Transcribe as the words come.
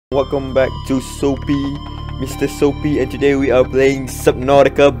Welcome back to Soapy, Mr. Soapy, and today we are playing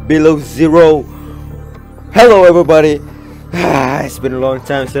Subnautica Below Zero. Hello everybody! It's been a long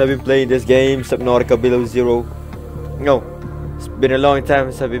time since I've been playing this game, Subnautica Below Zero. No, it's been a long time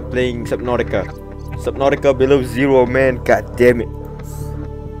since I've been playing Subnautica. Subnautica Below Zero, man, god damn it.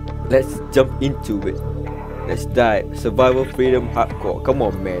 Let's jump into it. Let's dive. Survival, freedom, hardcore. Come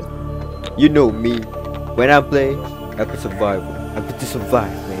on, man. You know me. When I play, I can survive. I get to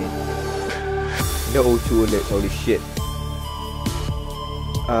survive, man. No O2 alert, holy shit.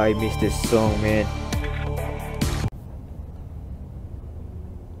 I miss this song, man.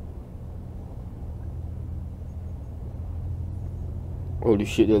 Holy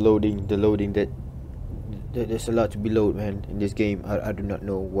shit, the loading, there's a lot to be load, man, in this game. I do not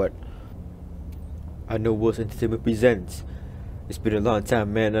know what I know World Entertainment presents. It's been a long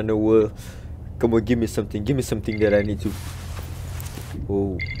time, man. I know World. Come on, give me something that I need to.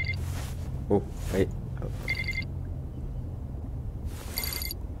 Oh, wait.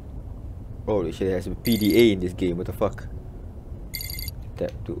 Holy shit, there's a PDA in this game. What the fuck?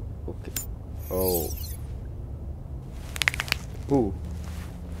 Tap to. Okay. Oh. Ooh.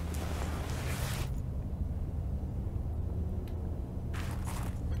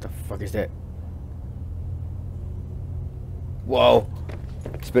 What the fuck is that? Wow.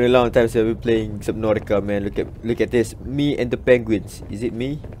 It's been a long time since I've been playing Subnautica, man. Look at this. Me and the penguins. Is it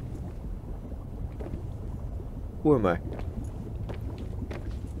me? Who am I?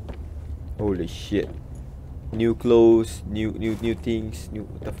 Holy shit. New clothes, new things,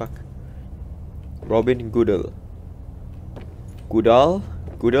 what the fuck? Robin Goodall. Goodall?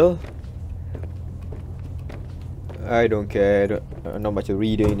 I don't care. I'm not much a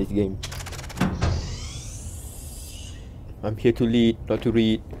reader in this game. I'm here to lead, not to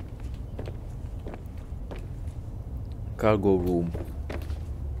read. Cargo room.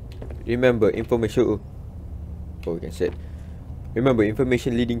 Remember information. Oh, we can set. Remember,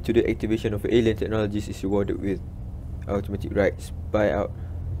 information leading to the activation of alien technologies is rewarded with automatic rights. Buyout.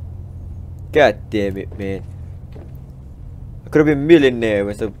 God damn it, man. I could have been a millionaire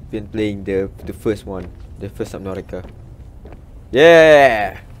once I've been playing the first one, the first Subnautica.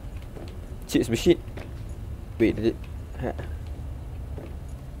 Yeah. Chips machine. Wait, did it?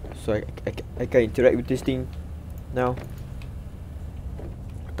 So I can interact with this thing now.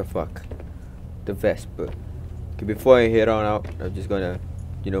 What the fuck? The Vesper. Okay, before I head on out, I'm just gonna,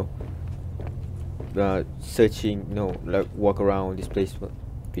 you know, searching. No, like walk around this place.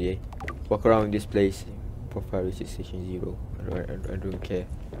 PA. Walk around this place. Profile reach station 0. I don't care.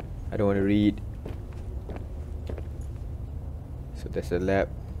 I don't want to read. So there's a lab.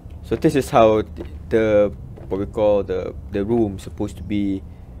 So this is how the what we call the room supposed to be.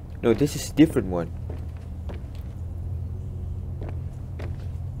 No, this is different one.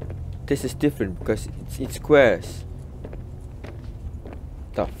 This is different because it's squares.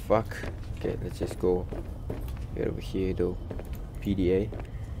 The fuck? Okay, let's just go get over here though. PDA,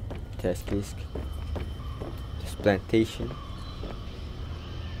 task disk, this plantation,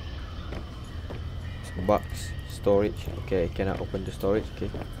 some box, storage. Okay, can I open the storage? Okay,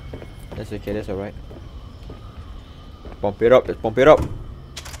 that's okay. That's alright. Pump it up. Let's pump it up.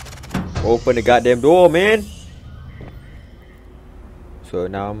 Open the goddamn door, man. So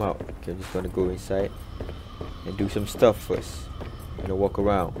now I'm out. Okay, I'm just gonna go inside and do some stuff first. I'm gonna walk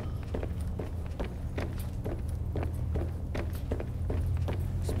around.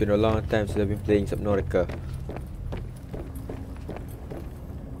 It's been a long time since I've been playing Subnautica.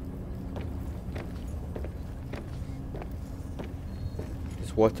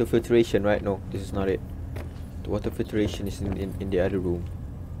 It's water filtration, right? No, this is not it. The water filtration is in the other room.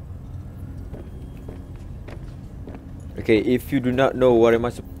 Okay, if you do not know what am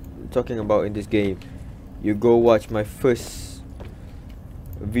I talking about in this game, you go watch my first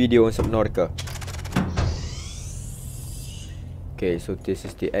video on Subnautica. Okay, so this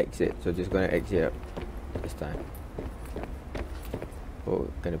is the exit. So just gonna exit up this time. Oh,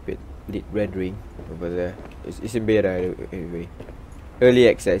 kind of bit rendering over there. It's in beta anyway. Early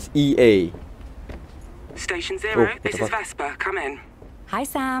access. EA. Station 0, Oh, this is Vesper. Come in. Hi,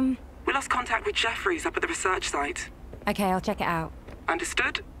 Sam. We lost contact with Jeffries up at the research site. Okay, I'll check it out.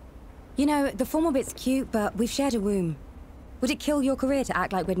 Understood? You know, the formal bit's cute, but we've shared a room. Would it kill your career to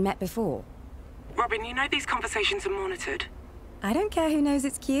act like we'd met before? Robin, you know these conversations are monitored. I don't care who knows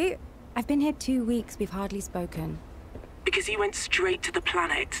it's cute. I've been here 2 weeks, we've hardly spoken. Because you went straight to the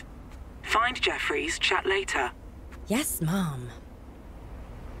planet. Find Jeffries, chat later. Yes, Mom.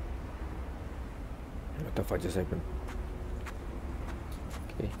 What the fuck just happened?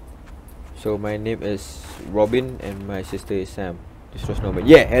 Okay. So my name is Robin and my sister is Sam. Destroy snowman.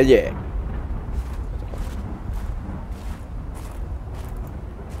 Yeah, hell yeah.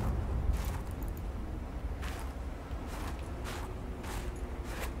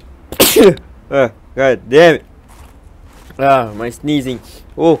 God damn it. My sneezing.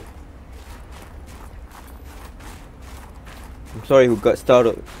 Oh. I'm sorry who got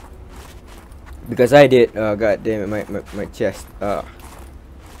startled. Because I did. God damn it, my chest. What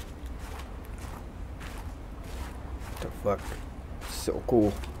the fuck? So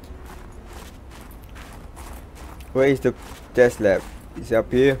cool. Where is the test lab? Is it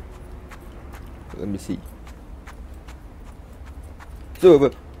up here? Let me see.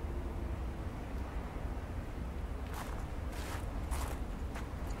 So,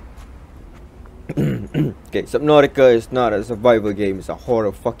 okay, Subnautica is not a survival game, it's a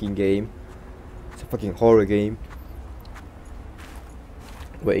horror fucking game. It's a fucking horror game.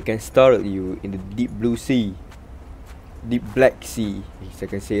 Where it can startle you in the deep blue sea. Deep black sea, if I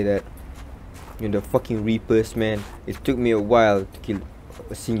can say that. In the fucking reapers, man. It took me a while to kill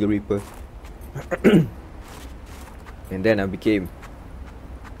a single reaper. And then I became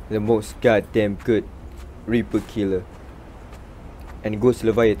the most goddamn good reaper killer. And Ghost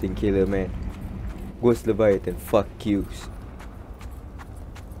Leviathan killer, man. Ghost Leviathan, fuck yous.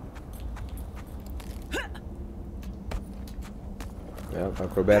 Yeah,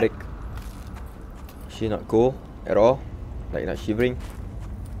 acrobatic. She not cool at all. Like not shivering.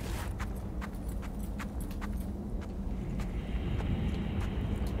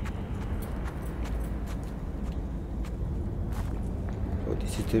 Oh,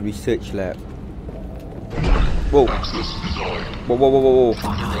 this is the research lab. Whoa. Whoa, whoa, whoa, whoa, whoa.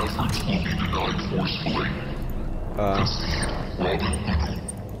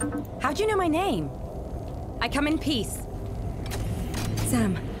 How'd you know my name? I come in peace.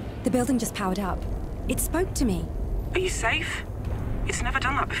 Sam, the building just powered up. It spoke to me. Are you safe? It's never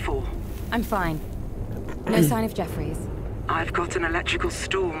done that before. I'm fine. No sign of Jeffries. I've got an electrical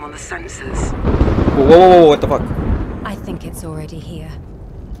storm on the sensors. Whoa, whoa, whoa, what the fuck? I think it's already here.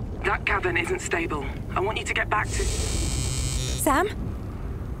 That cabin isn't stable. I want you to get back to... Sam?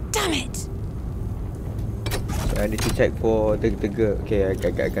 Damn it! I need to check for the girl. Okay, I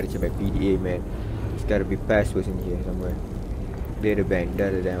gotta check my PDA, man. There's gotta be passwords in here somewhere. Data bank,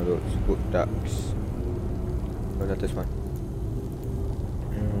 data downloads, book docs. Oh, not this one.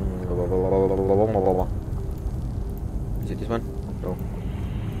 Is it this one? No.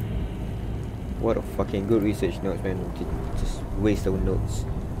 What a fucking good research notes, man. Just waste our notes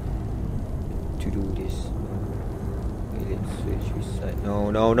to do this. Alien switch reset.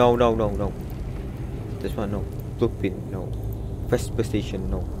 No. This one, no. Blueprint, no. Vesper station,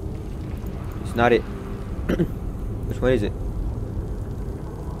 no. It's not it. Which one is it?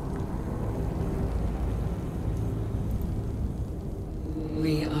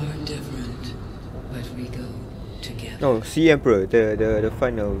 We are different, but we go together. No, Sea Emperor, the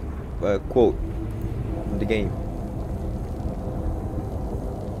final quote of the game.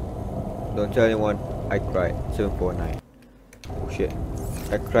 Don't tell anyone I cried. 749. Oh shit.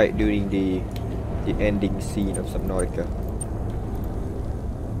 I cried during the ending scene of Subnautica.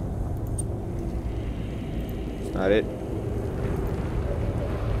 It's not it.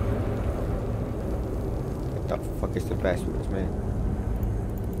 What the fuck is the passwords, man?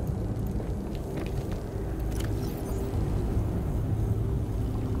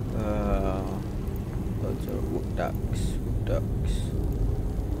 Lots of wood ducks.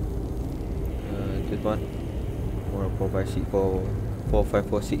 This one.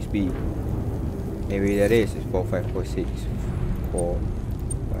 4546B. Maybe that is. It's 4546.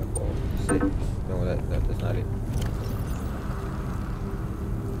 4546. No, that's not it.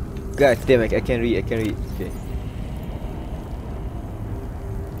 God damn it! I can read. Okay.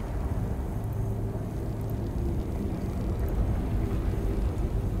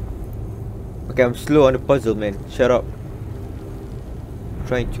 Okay, I'm slow on the puzzle, man. Shut up. I'm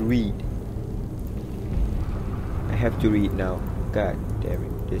trying to read. I have to read now. God damn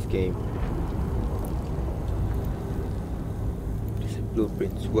it, this game. This is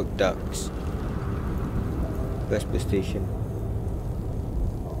blueprints, work ducts. Vesper station.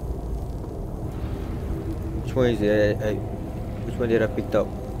 Which one is it? Which one did I pick up?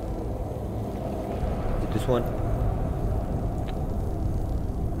 Is it this one?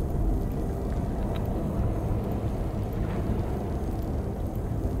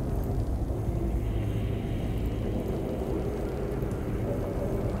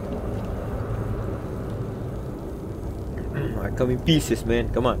 I come in pieces, man.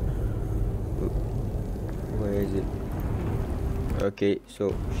 Come on. Where is it? Okay,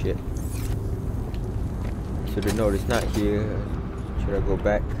 so shit. So the node is not here. Should I go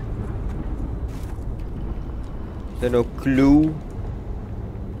back? Is there no clue?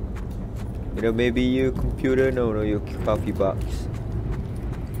 You know, maybe your computer? No, your coffee box.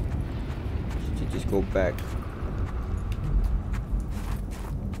 Should just go back.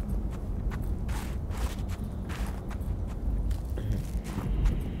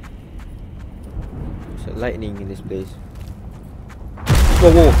 There's lightning in this place.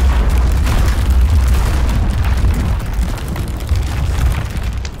 Whoa, whoa!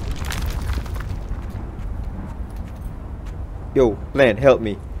 Yo, plan, help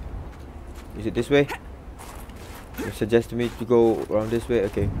me. Is it this way? You suggest me to go around this way?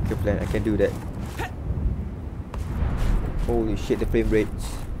 Okay, good plan, I can do that. Holy shit, the frame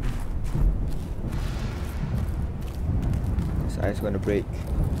rates. This eye's gonna break.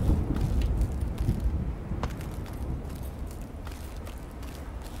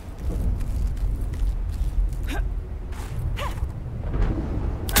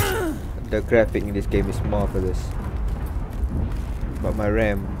 The graphic in this game is marvelous. But my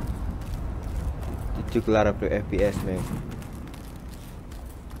RAM, it took a lot of the FPS, man.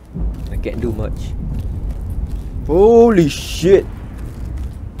 I can't do much. Holy shit!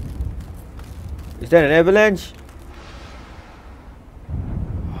 Is that an avalanche?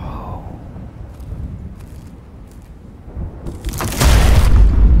 Oh.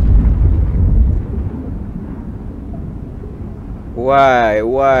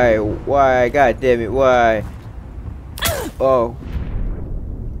 Why? God damn it, why? Oh.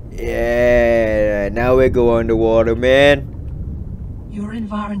 Yeah, now we go underwater, man. Your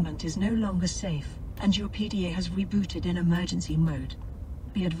environment is no longer safe, and your PDA has rebooted in emergency mode.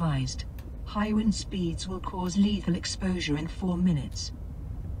 Be advised, high wind speeds will cause lethal exposure in 4 minutes.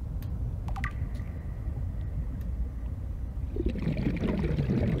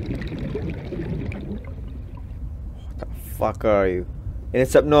 What the fuck are you? In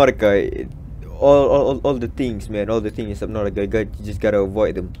Subnautica, all the things, man, all the things in Subnautica, you just gotta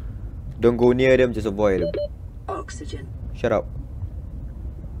avoid them. Don't go near them, just avoid them. Oxygen. Shut up.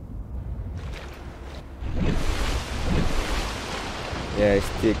 Yeah, it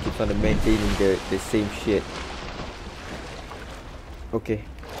still keeps on maintaining the same shit. Okay.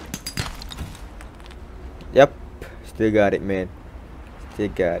 Yep. Still got it, man. Still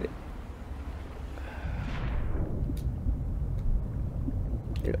got it.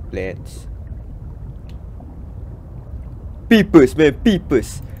 Little plants. Peepers, man,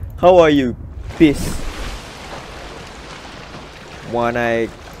 peepers. How are you, piss? One-eyed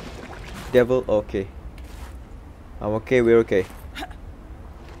devil. Okay. I'm okay. We're okay.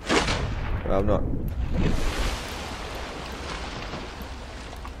 No, I'm not.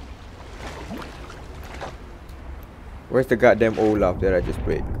 Where's the goddamn Olaf that I just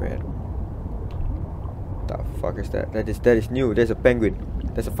break, man? What the fuck is that? That is new. There's a penguin.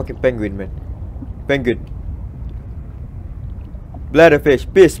 There's a fucking penguin, man. Penguin. Bladderfish.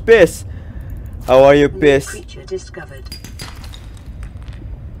 Piss. How are you, piss? Creature discovered.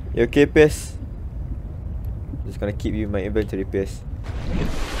 You okay, piss? Just gonna keep you in my inventory, piss.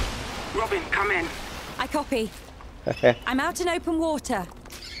 Robin, come in. I copy. I'm out in open water.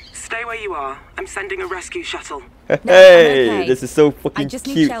 Stay where you are. I'm sending a rescue shuttle. Hey, okay. this is so fucking I just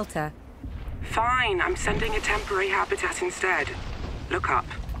cute. need shelter. Fine, I'm sending a temporary habitat instead. Look up.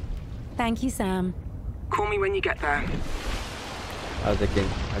 Thank you, Sam. Call me when you get there. I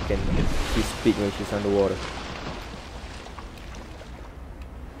can she speak when she's underwater.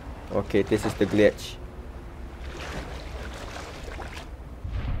 Okay, this is the glitch.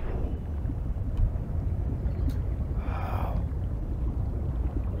 Wow.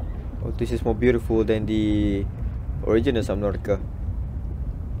 Oh, this is more beautiful than the original Subnautica.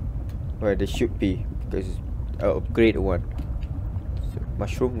 Well, they should be, because it's an upgrade one. So,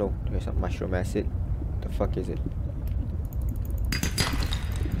 mushroom? No, there's not mushroom acid. The fuck is it?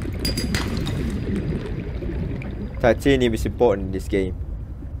 Titanium is important in this game.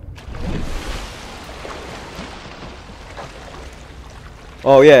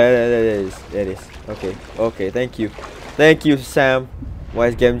 Oh yeah, that is. Okay, thank you, Sam.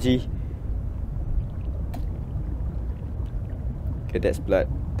 Wise Gamgee. Okay, that's blood.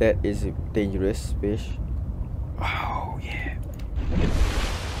 That is a dangerous fish. Oh yeah.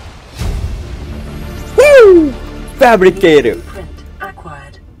 Woo! Fabricator. Print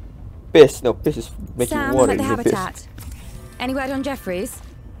acquired. Piss. No, piss is making Sam, water at the in the piss. habitat. Any word on Jeffries?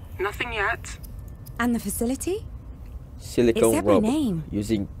 Nothing yet. And the facility? Silicon It said my rubber name.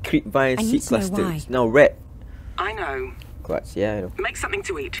 using creepvine I seed need to know clusters. why. It's now red. I know. Quartz, yeah, I know. Make something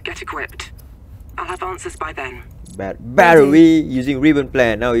to eat. Get equipped. I'll have answers by then. Battery using ribbon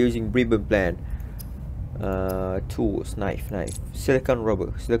plan. Now using ribbon plan. Tools, knife. Silicon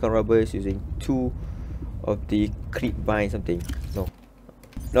rubber. Silicon rubber is using 2 of the creepvine something. No.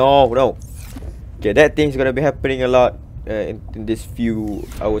 Okay, that thing's gonna be happening a lot in this few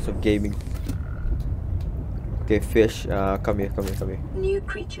hours of gaming. Okay, fish. Come here. New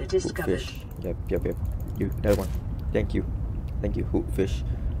creature discovered. Fish. Yep. You, that one. Thank you. Hook fish.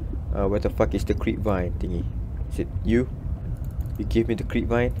 Where the fuck is the creepvine thingy? Is it you? You gave me the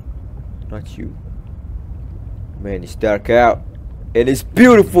creepvine? Not you. Man, it's dark out. And it's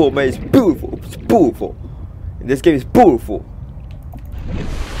beautiful, man. It's beautiful. And this game is beautiful.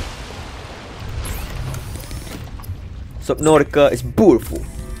 Subnautica is beautiful.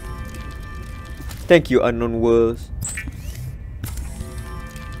 Thank you, Unknown Worlds.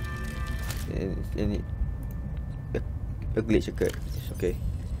 And a glitch occurred. It's okay.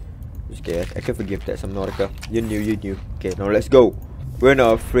 I can forgive that, Subnautica. You knew. Okay, now let's go. We're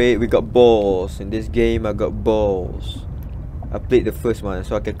not afraid. We got balls. In this game, I got balls. I played the first one,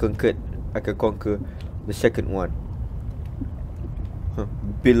 so I can conquer the second one.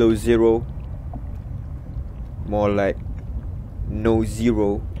 Below zero. More like no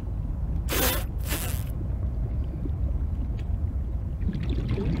zero.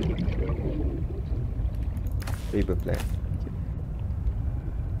 Paper plan.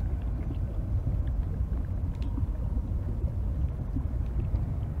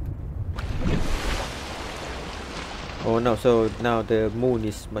 Oh no, so now the moon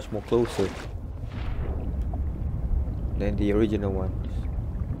is much more closer than the original one.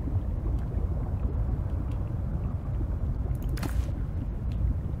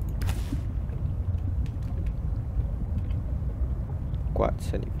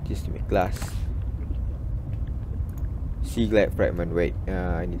 Quartz, I need this to make glass. Sea glad fragment, wait,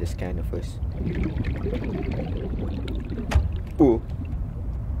 I need a scanner first. Ooh.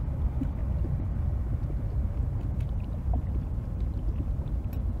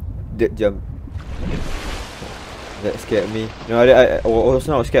 Dead jump. That scared me. No, I was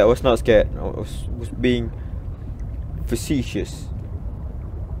not scared. I was being facetious.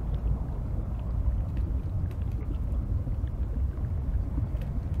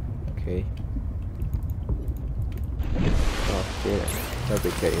 Okay. Okay,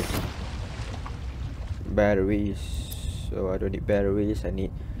 fabricate. Batteries. So I don't need batteries. I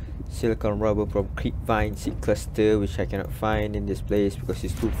need silicon rubber from creepvine seed cluster, which I cannot find in this place because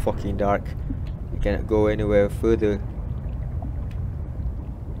it's too fucking dark. I cannot go anywhere further.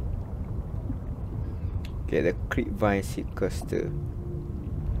 Okay, the creepvine seed cluster.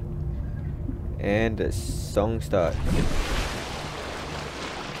 And the song starts.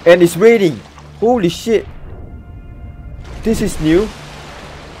 And it's raining! Holy shit! This is new.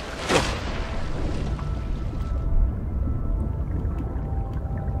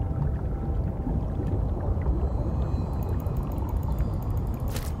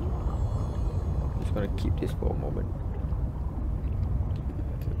 Just gonna keep this for a moment.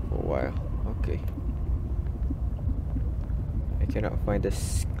 Okay, for a while. Okay. I cannot find the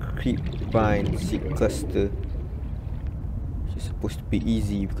creepvine seed cluster. It's supposed to be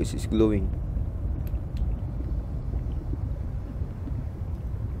easy because it's glowing.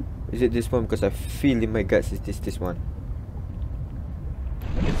 Is it this one? Because I feel in my guts it's this one.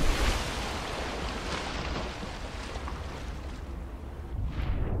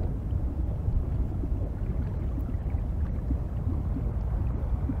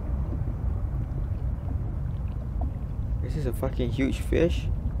 This is a fucking huge fish.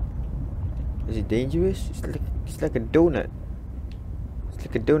 Is it dangerous? It's like a donut. It's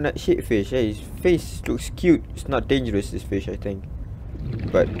like a donut shaped fish. Hey, his face looks cute. It's not dangerous, this fish, I think.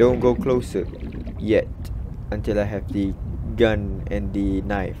 But don't go closer yet until I have the gun and the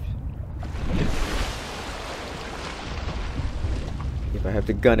knife. If I have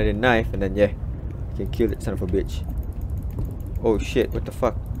the gun and the knife, and then yeah, I can kill that son of a bitch. Oh shit, what the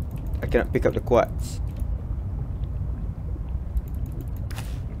fuck? I cannot pick up the quartz.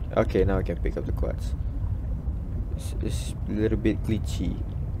 Okay, now I can pick up the quartz. It's a little bit glitchy.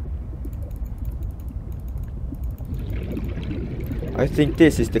 I think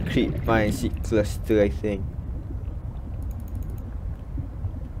this is the creepvine seed cluster, I think.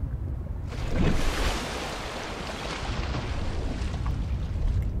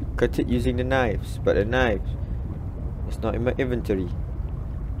 Cut it using the knives, but the knife is not in my inventory.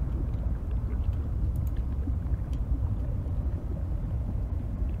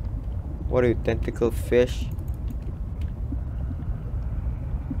 What are you, tentacle fish?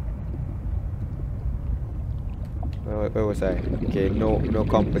 Where was I? Okay, no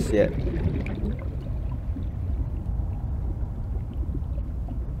compass yet.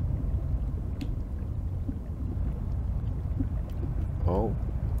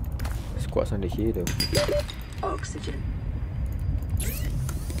 squats under here though. Oxygen.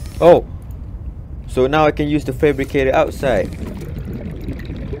 Oh! So now I can use the fabricator outside.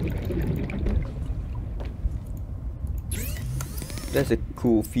 That's a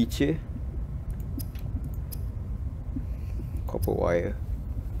cool feature. Copper wire.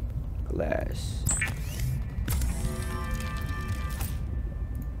 Glass.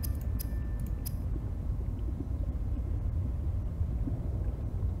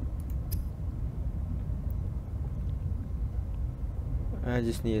 I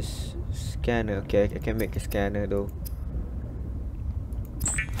just need a scanner. Okay, I can make a scanner though.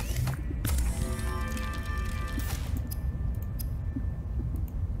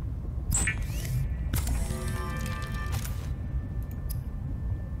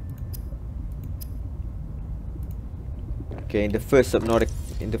 Okay, in the first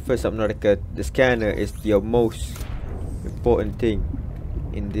Subnautica, the scanner is your most important thing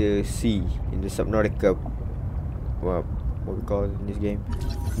in the sea, in the Subnautica. Well, what we call it in this game?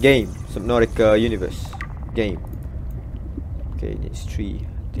 Subnautica universe game. Okay, it's 3.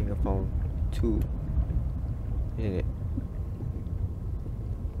 I think I found 2. Isn't it?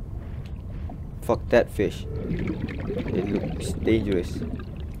 Fuck that fish. It looks dangerous.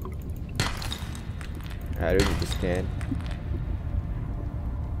 I don't need to scan.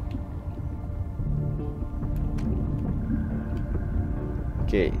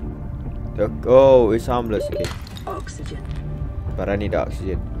 Okay. Oh, it's harmless. Okay. Oxygen. But I need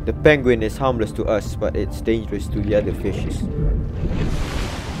oxygen. The penguin is harmless to us, but it's dangerous to the other fishes.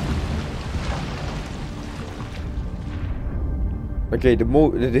 Okay,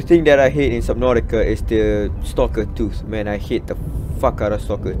 the thing that I hate in Subnautica is the stalker tooth. Man, I hate the fuck out of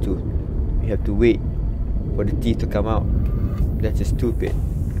stalker tooth. You have to wait for the teeth to come out. That's just stupid.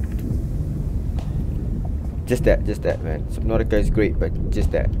 Just that, man. Subnautica is great, but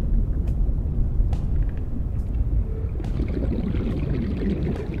just that.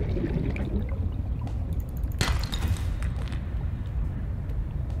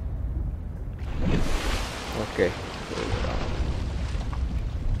 Okay.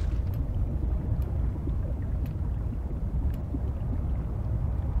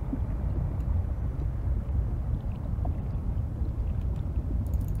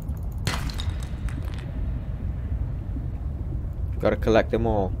 Gotta collect them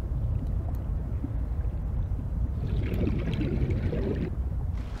all.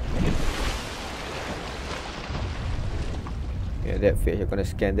 Yeah, that fish. I'm gonna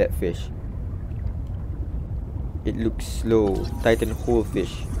scan that fish. It looks slow. Titan whole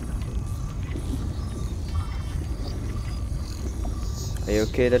fish. Are you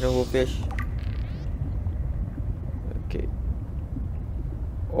okay, Titan whole fish? Okay.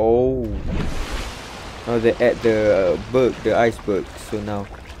 Oh. Oh, they add the the iceberg. So now,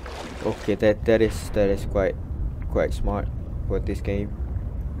 okay, that is quite smart for this game.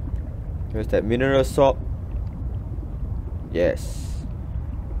 There's that mineral salt. Yes.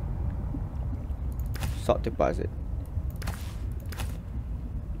 Salt deposit.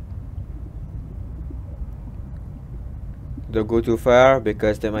 Don't go too far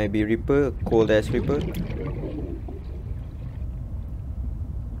because there might be Reaper, cold ass Reaper.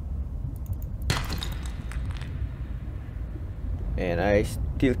 And I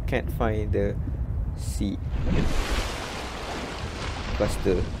still can't find the sea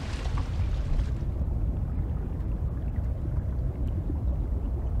buster.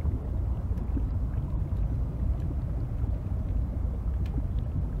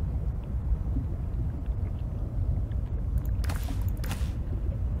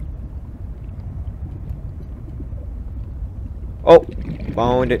 Oh,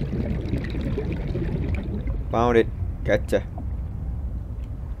 found it. Found it. Gotcha.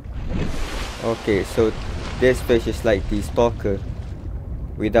 Okay, so this fish is like the stalker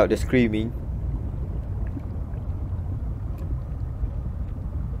without the screaming.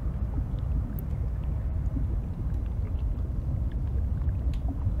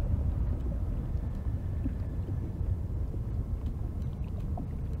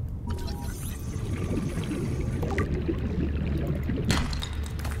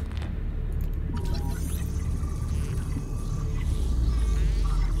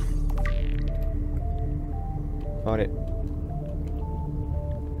 Found it.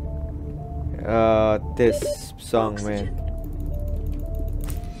 This song, man.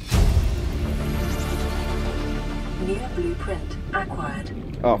 New blueprint acquired.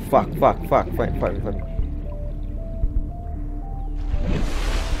 Oh, fuck. Fine.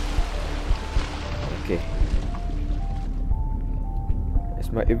 Okay.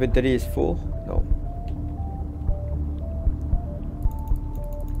 Is my inventory is full? No.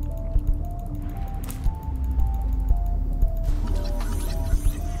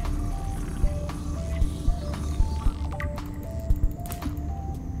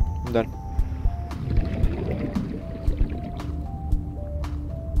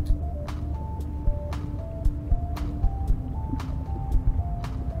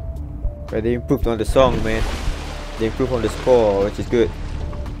 But they improved on the song, man. They improved on the score, which is good.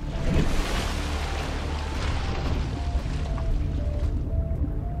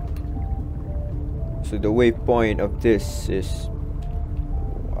 So the waypoint of this is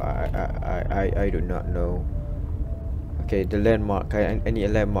I do not know. Okay, the landmark. I need a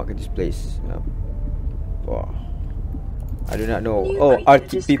landmark in this place. Wow. I do not know. Oh,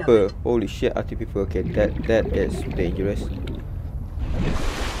 Arctic people. Holy shit, Arctic people. Okay, that is dangerous.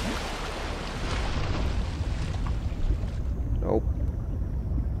 Nope.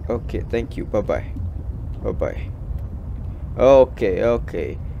 Okay, thank you. Bye bye. Bye bye. Okay,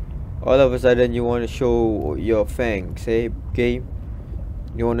 okay. All of a sudden you want to show your fangs, eh, game?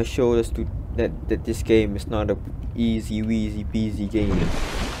 You want to show us that this game is not a easy weasy peasy game.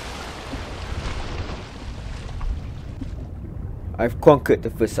 I've conquered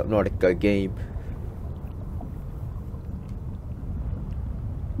the first Subnautica game.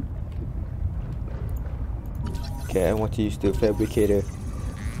 Okay, I want to use the fabricator.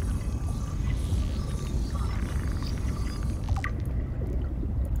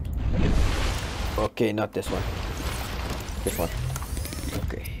 Okay, not this one. This one.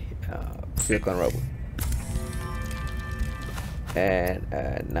 Okay. Silicon rubber. And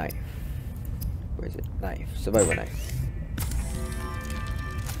a knife. Where is it? Knife. Survival knife.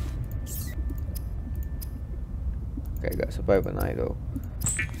 Okay, I got survival knife though.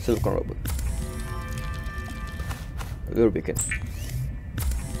 Silicon rubber. A little beacon.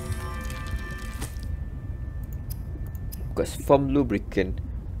 Because from lubricant.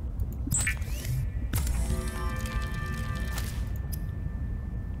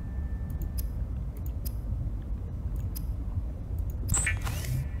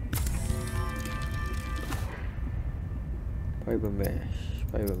 Fiber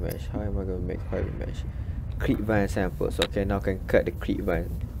mesh. How am I gonna make fiber mesh? Creep vine samples. Okay, now I can cut the creep vine.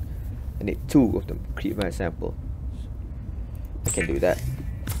 I need 2 of them creep vine sample. I can do that.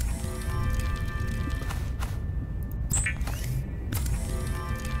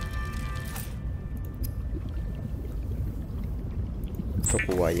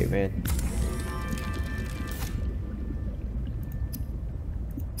 Copper wire, man.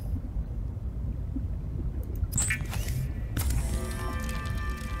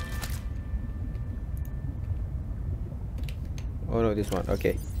 Oh no, this one.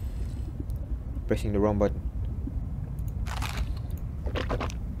 Okay. Pressing the wrong button.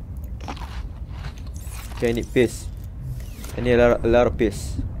 Okay, I need piss. I need a lot of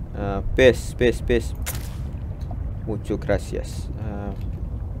piss. Piss. Mucho gracias.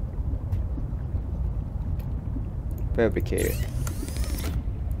 Fabricator.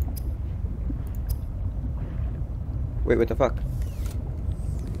 Wait, what the fuck?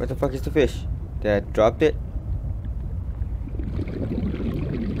 What the fuck is the fish? Did I drop it?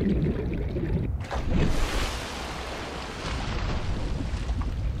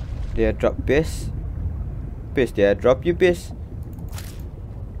 Did I drop piss? Piss, did I drop you piss?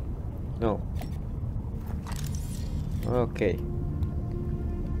 No. Okay.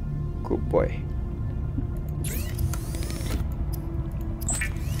 Good boy.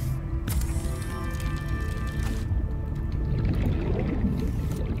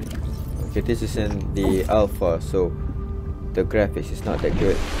 Okay, this is in the alpha, so the graphics is not that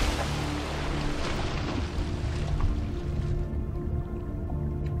good.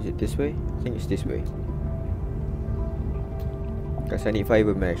 Is it this way? I think it's this way. Because I need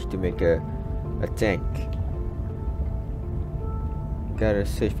fiber mesh to make a tank. Gotta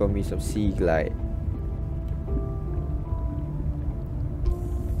search for me some sea glide.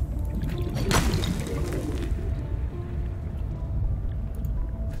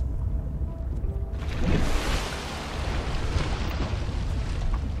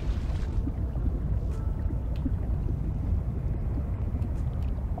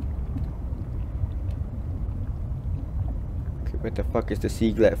 What the fuck is the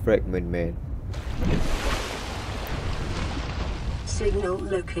sea glide fragment, man? Signal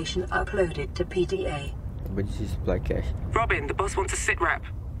location uploaded to PDA. Emergency supply cache. Robin, the boss wants a sit rep.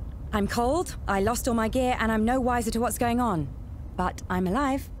 I'm cold, I lost all my gear, and I'm no wiser to what's going on. But I'm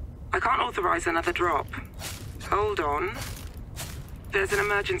alive. I can't authorize another drop. Hold on. There's an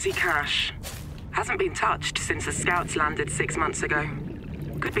emergency cache. Hasn't been touched since the scouts landed 6 months ago.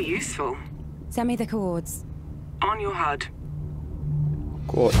 Could be useful. Send me the coords. On your HUD.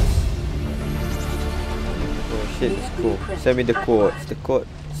 Codes. Oh shit, it's cool. Send me the codes. The codes.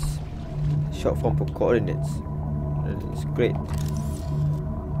 Short form for coordinates. It's great.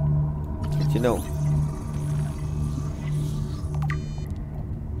 Did you know?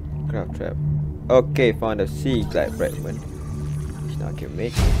 Crab trap. Okay, found a sea glide fragment. Which now I can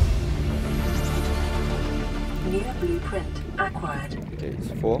make. New blueprint acquired. Okay,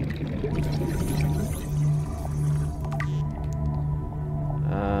 it's 4.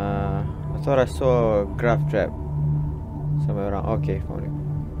 I thought I saw a graph trap somewhere around. Okay, found it.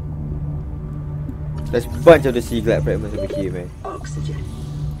 There's a bunch of the sea glad fragments over here, man. Oxygen.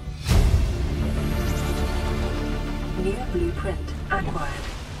 New blueprint acquired.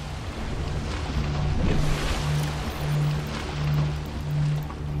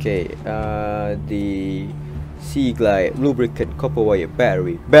 Okay, the sea glide lubricant copper wire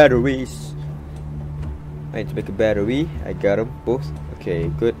batteries. I need to make a battery. I got them both. Okay,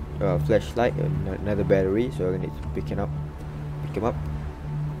 good. Flashlight, another battery. So I need to pick him up.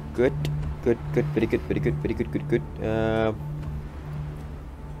 Good. Very good.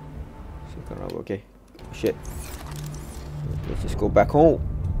 Okay. Shit. Let's just go back home.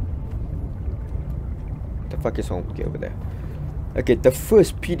 The fuck is home? Okay, over there. Okay, the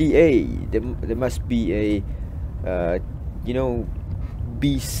first PDA. There must be a, you know,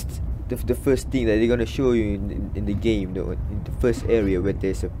 beast. The first thing that they're gonna show you in the game, though, in the first area where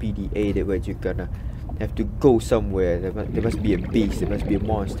there's a PDA, that where you're gonna have to go somewhere. There must be a beast. There must be a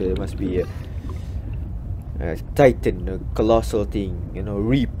monster. There must be a titan, a colossal thing. You know,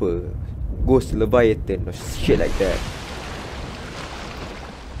 Reaper, Ghost Leviathan, or shit like that.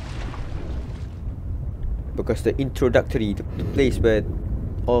 Because the introductory, the place where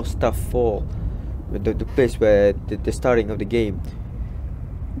all stuff fall, the place where the starting of the game,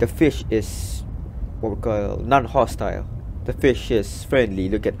 the fish is what we call non-hostile. The fish is friendly.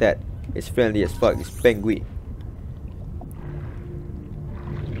 Look at that. It's friendly as fuck. It's penguin.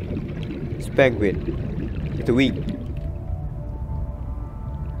 It's penguin. It's a wing.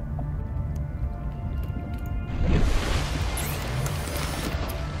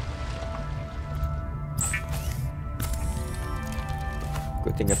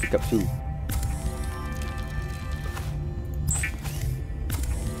 Good thing I pick up 2.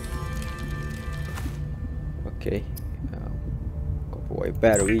 Okay. Copper wire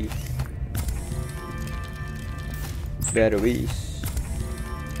batteries.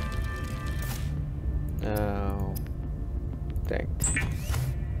 Now, tank.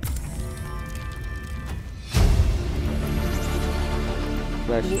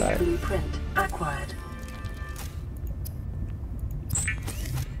 Flashlight. Blueprint acquired.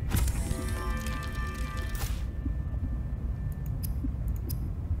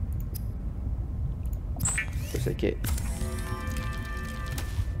 Okay.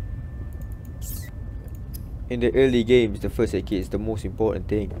 In the early games, the first aid kit is the most important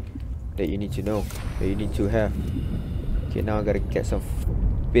thing that you need to know, that you need to have. Okay, now I gotta get some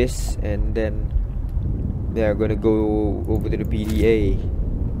fish, and then they're gonna go over to the PDA.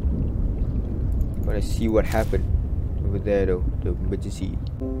 Gonna see what happened over there, though, the emergency.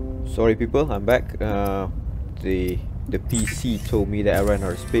 Sorry people, I'm back. The PC told me that I ran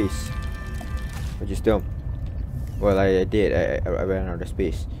out of space, which is dumb. Well, I did. I ran out of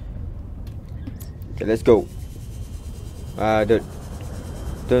space. Okay, let's go.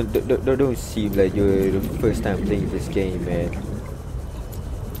 Don't seem like you're the first time playing this game, man.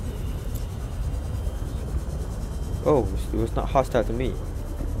 Oh, it was not hostile to me.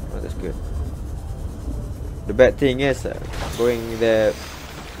 Oh, that's good. The bad thing is going there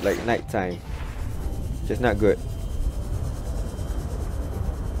like nighttime. Just not good.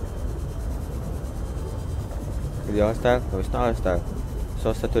 Is it hostile? No, it's not hostile. It's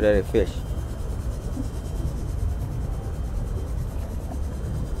hostile to the fish.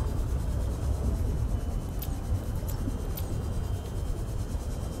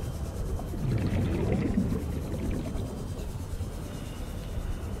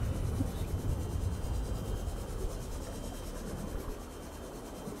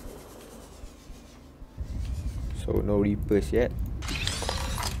 So no reapers yet.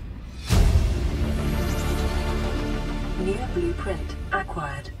 New blueprint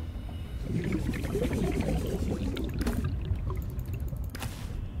acquired.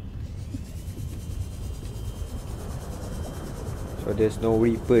 So there's no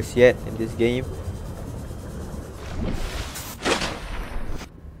reapers yet in this game.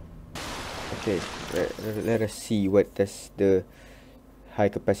 Okay, let us see what does the high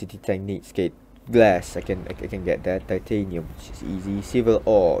capacity tank needs. Okay, glass, I can get that. Titanium, which is easy. Silver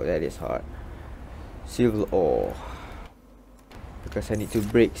ore, that is hard. Silver ore, because I need to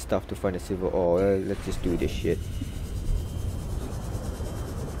break stuff to find a silver ore. Let's just do this shit.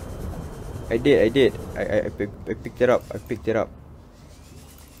 I did. I picked it up.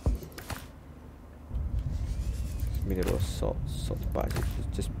 Mineral salt parts.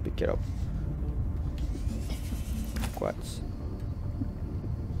 Just pick it up. Quartz.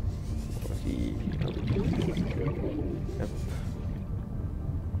 see. Yep.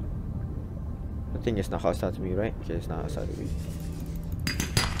 I think it's not hostile to me, right? Okay, it's not hostile to me.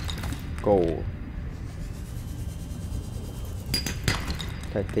 Gold.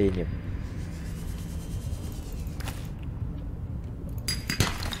 Titanium.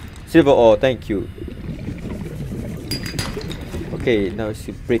 Silver ore, thank you. Okay, now it's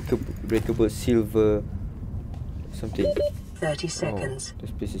breakable silver something. 30 seconds. Oh,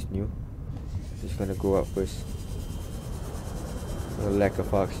 this place is new. Just gonna go up first. A lack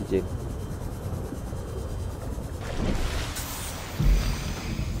of oxygen.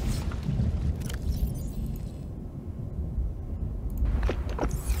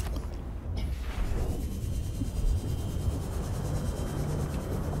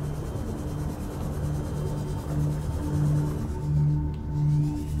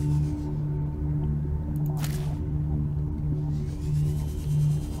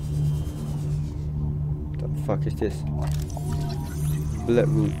 Fuck is this?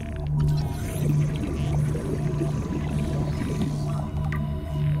 Bloodroot.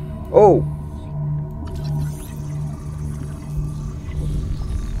 Oh!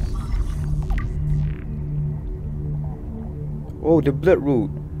 Oh, the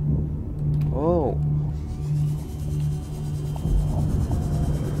bloodroot. Oh.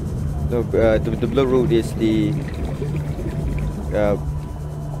 No, the bloodroot is the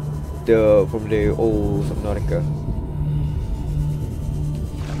from the old Subnautica.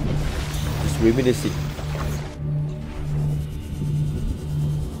 Just reminiscing.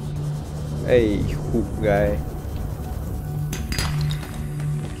 Hey, hook guy.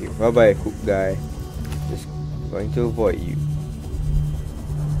 Okay, bye bye, hook guy. Just going to avoid you.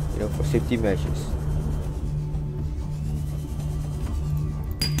 You know, for safety measures.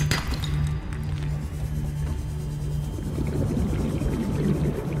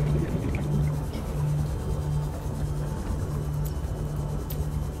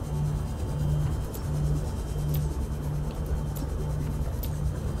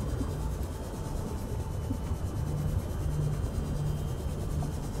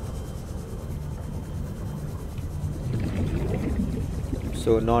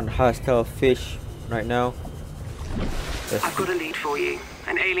 So non-hostile fish right now. I've got a lead for you.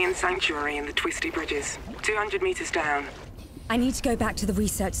 An alien sanctuary in the Twisty Bridges. 200 meters down. I need to go back to the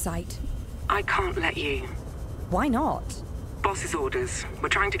research site. I can't let you. Why not? Boss's orders. We're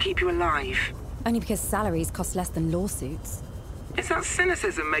trying to keep you alive. Only because salaries cost less than lawsuits. Is that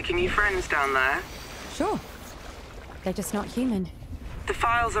cynicism making you friends down there? Sure. They're just not human. The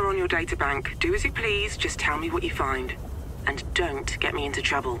files are on your databank. Do as you please, just tell me what you find. And don't get me into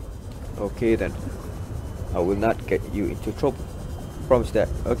trouble. Okay then. I will not get you into trouble. Promise that.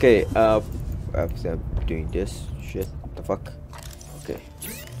 Okay, after doing this shit, the fuck. Okay.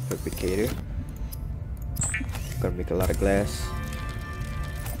 Fabricator. Gonna make a lot of glass.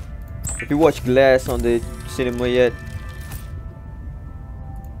 Have you watched Glass on the cinema yet?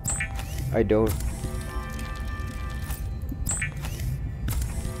 I don't.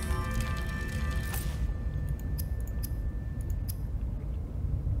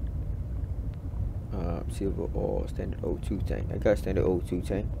 Silver or standard O2 tank. I got standard O2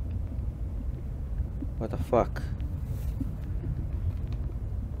 tank. What the fuck?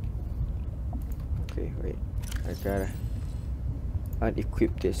 Okay, wait. I gotta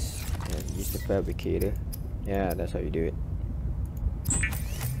unequip this and use the fabricator. Yeah, that's how you do it.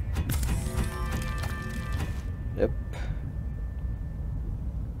 Yep.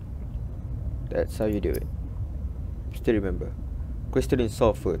 That's how you do it. Still remember. Crystalline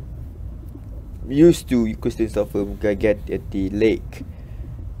sulfur. Used to crystalline sulfur get at the lake.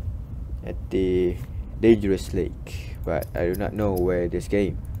 At the dangerous lake. But I do not know where this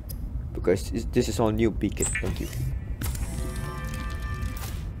game. Because this is all new beacon. Thank you.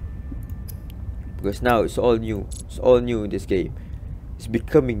 Because now it's all new. It's all new in this game. It's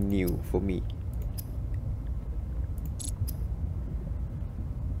becoming new for me.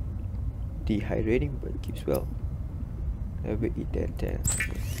 Dehydrating, but it keeps well. Never eat that damn.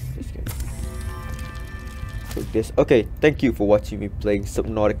 Okay, just kidding. Cook this. Okay, thank you for watching me playing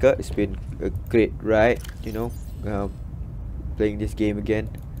Subnautica. It's been a great ride, you know. Playing this game again.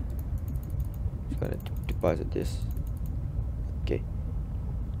 Just gonna deposit this. Okay.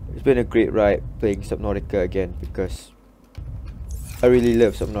 It's been a great ride playing Subnautica again because I really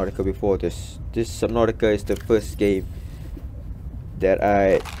loved Subnautica before this. This Subnautica is the first game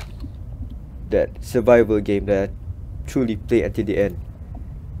that survival game that I truly played until the end.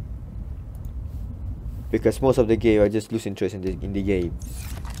 Because most of the game I just lose interest in the game.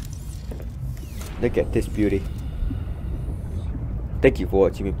 Look at this beauty. Thank you for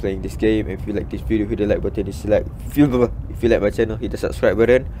watching me playing this game. If you like this video, hit the like button. If you like my channel, hit the subscribe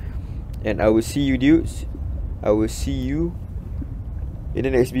button. And I will see you dudes. I will see you in the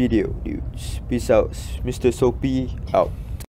next video, dudes. Peace out. Mr. Soapy out.